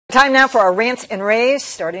Time now for our rants and raves,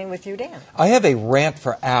 starting with you, Dan. I have a rant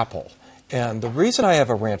for Apple. And the reason I have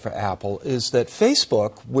a rant for Apple is that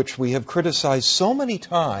Facebook, which we have criticized so many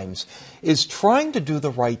times, is trying to do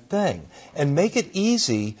the right thing and make it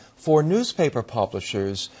easy for newspaper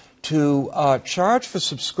publishers to charge for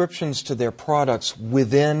subscriptions to their products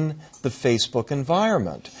within the Facebook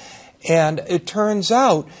environment. And it turns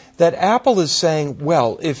out that Apple is saying,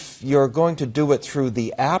 well, if you're going to do it through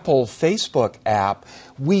the Apple Facebook app,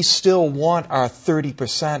 we still want our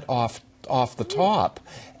 30% off the top.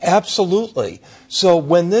 Absolutely. So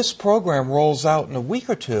when this program rolls out in a week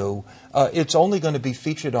or two, it's only going to be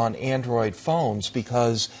featured on Android phones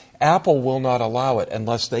because Apple will not allow it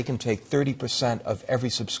unless they can take 30% of every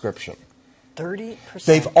subscription. 30%?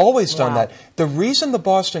 They've always done that. The reason the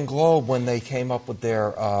Boston Globe, when they came up with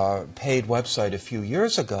their paid website a few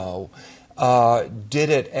years ago, did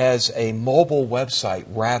it as a mobile website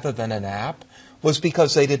rather than an app was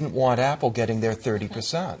because they didn't want Apple getting their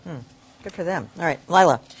 30%. Good for them. All right,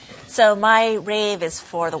 Lila. So my rave is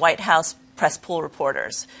for the White House press pool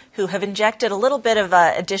reporters who have injected a little bit of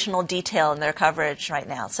additional detail in their coverage right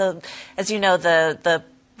now. So as you know, the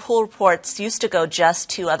pool reports used to go just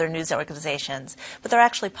to other news organizations, but they're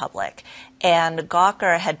actually public. And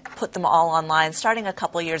Gawker had put them all online starting a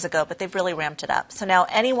couple years ago, but they've really ramped it up. So now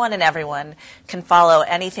anyone and everyone can follow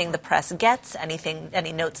anything the press gets,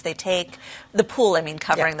 any notes they take, the pool,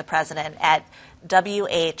 covering the president at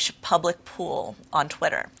WH Public Pool on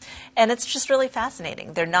Twitter. And it's just really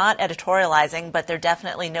fascinating. They're not editorializing, but they're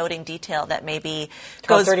definitely noting detail that maybe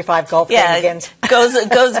goes 35 golf games.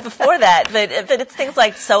 goes before that. But it's things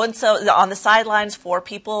like so-and-so on the sidelines, four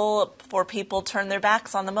people turned their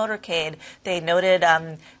backs on the motorcade. They noted,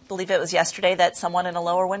 I believe it was yesterday, that someone in a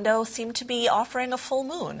lower window seemed to be offering a full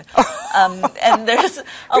moon. And there's a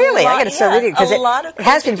really? lot, I got to start reading because it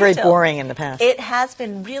has been very boring in the past. It has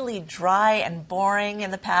been really dry and boring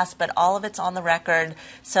in the past, but all of it's on the record.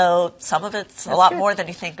 So some of it's a lot more than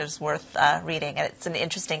you think is worth reading, and it's an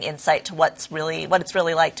interesting insight to what it's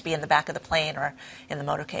really like to be in the back of the plane or in the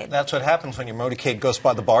motorcade. That's what happens when your motorcade goes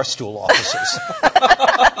by the barstool offices.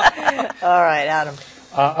 All right, Adam.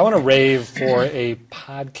 I want to rave for a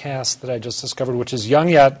podcast that I just discovered, which is young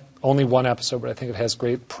yet, only one episode, but I think it has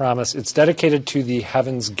great promise. It's dedicated to the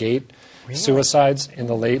Heaven's Gate suicides in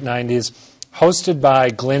the late 90s, hosted by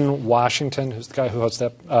Glyn Washington, who's the guy who hosts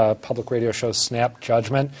that public radio show Snap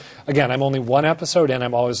Judgment. Again, I'm only one episode in.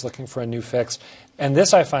 I'm always looking for a new fix. And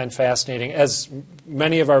this I find fascinating. As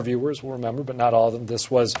many of our viewers will remember, but not all of them,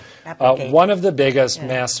 this was one of the biggest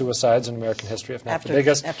mass suicides in American history, if not the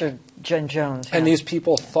biggest. After Jen Jones. And these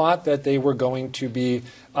people thought that they were going to be,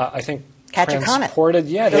 I think, catch transported. A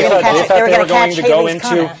comet. Yeah, they thought they were going to go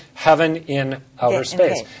into heaven in outer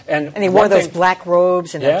space. And they wore those black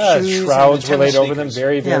robes and shoes. Shrouds were laid over them.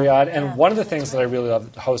 Very, very odd. And one of the things that I really love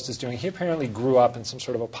that the host is doing, he apparently grew up in some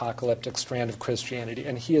sort of apocalyptic strand of Christianity,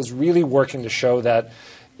 and he is really working to show that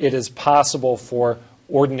it is possible for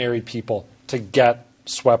ordinary people to get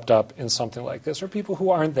swept up in something like this, or people who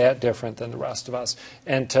aren't that different than the rest of us,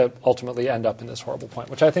 and to ultimately end up in this horrible point,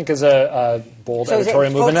 which I think is a bold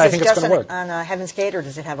editorial move, and I think it's going to work. On Heaven's Gate, or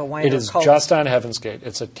does it have a wider It is just on Heaven's Gate.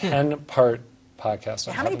 It's a 10-part podcast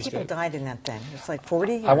on How many Heaven's people Gate. died in that thing? It's like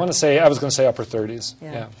 40? I was going to say upper 30s.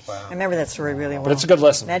 Yeah. Wow. I remember that story really well. But it's a good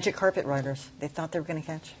listen. Magic carpet riders. They thought they were going to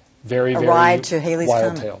catch Very, a very ride to Haley's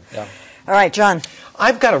wild Comet. tale. Yeah. All right, John.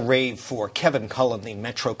 I've got a rave for Kevin Cullen, the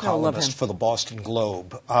Metro columnist for the Boston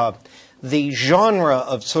Globe. The genre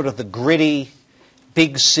of sort of the gritty,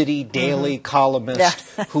 big city daily columnist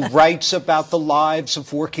who writes about the lives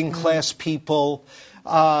of working class people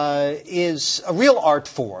is a real art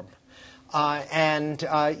form.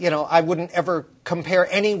 I wouldn't ever compare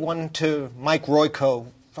anyone to Mike Royko,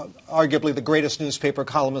 arguably the greatest newspaper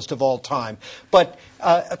columnist of all time. But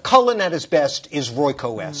Cullen at his best is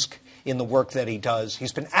Royko-esque in the work that he does.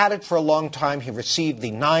 He's been at it for a long time. He received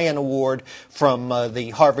the Nyan Award from the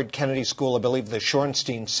Harvard Kennedy School, I believe the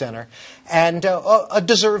Shorenstein Center, and a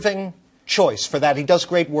deserving choice for that. He does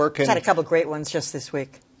great work. He's had a couple of great ones just this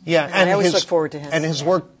week. Yeah, and I always look forward to his. And his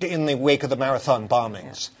work in the wake of the marathon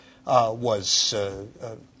bombings was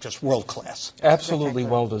just world-class. Absolutely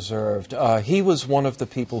well-deserved. He was one of the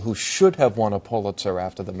people who should have won a Pulitzer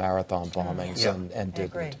after the marathon bombings and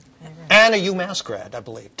didn't. And a UMass grad, I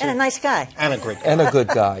believe, too. And a nice guy. And a great guy. And a good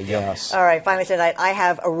guy, yes. All right, finally tonight, I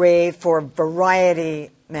have a rave for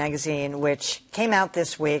Variety magazine, which came out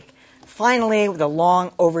this week, finally with a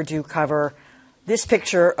long overdue cover. This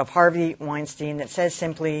picture of Harvey Weinstein that says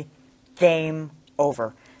simply, game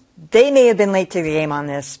over. They may have been late to the game on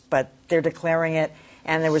this, but they're declaring it.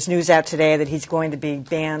 And there was news out today that he's going to be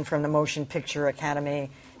banned from the Motion Picture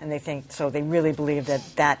Academy And they think, so they really believe that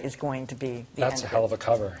that is going to be the That's end a of hell it. of a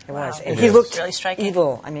cover. It was. Wow. And It he is. looked Really striking.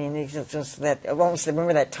 evil. I mean, he's just that, almost,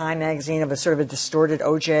 remember that Time magazine of a sort of a distorted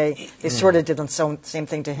OJ? They sort of did the same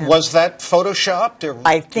thing to him. Was that photoshopped or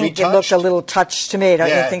I think it looked a little touched to me. Don't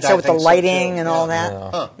you Yeah, think I so, with the think so, lighting too. and all Yeah.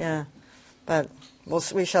 that? Huh. Yeah. But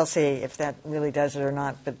we shall see if that really does it or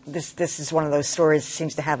not. But this is one of those stories that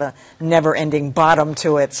seems to have a never-ending bottom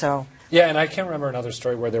to it, so... Yeah, and I can't remember another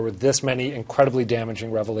story where there were this many incredibly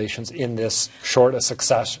damaging revelations in this short a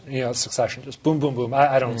succession. Succession, just boom, boom, boom.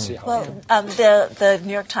 I don't see how. Well, the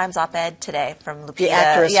New York Times op-ed today from Lupita, The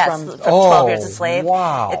actress yes, from 12 Years a Slave.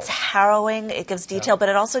 Wow. It's harrowing. It gives detail, but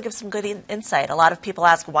it also gives some good insight. A lot of people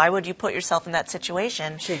ask, why would you put yourself in that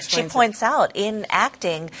situation? She She explains points out, in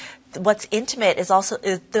acting, what's intimate is also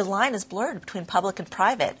the line is blurred between public and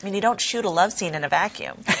private. I mean, you don't shoot a love scene in a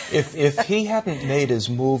vacuum. If he hadn't made his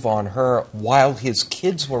move on her while his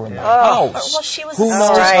kids were in the house, Well, she was who in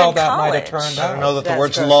knows how that college. might have turned I out? don't know that the That's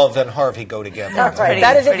words good. love and Harvey go together. All right, pretty-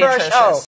 that is it pretty for our atrocious. show.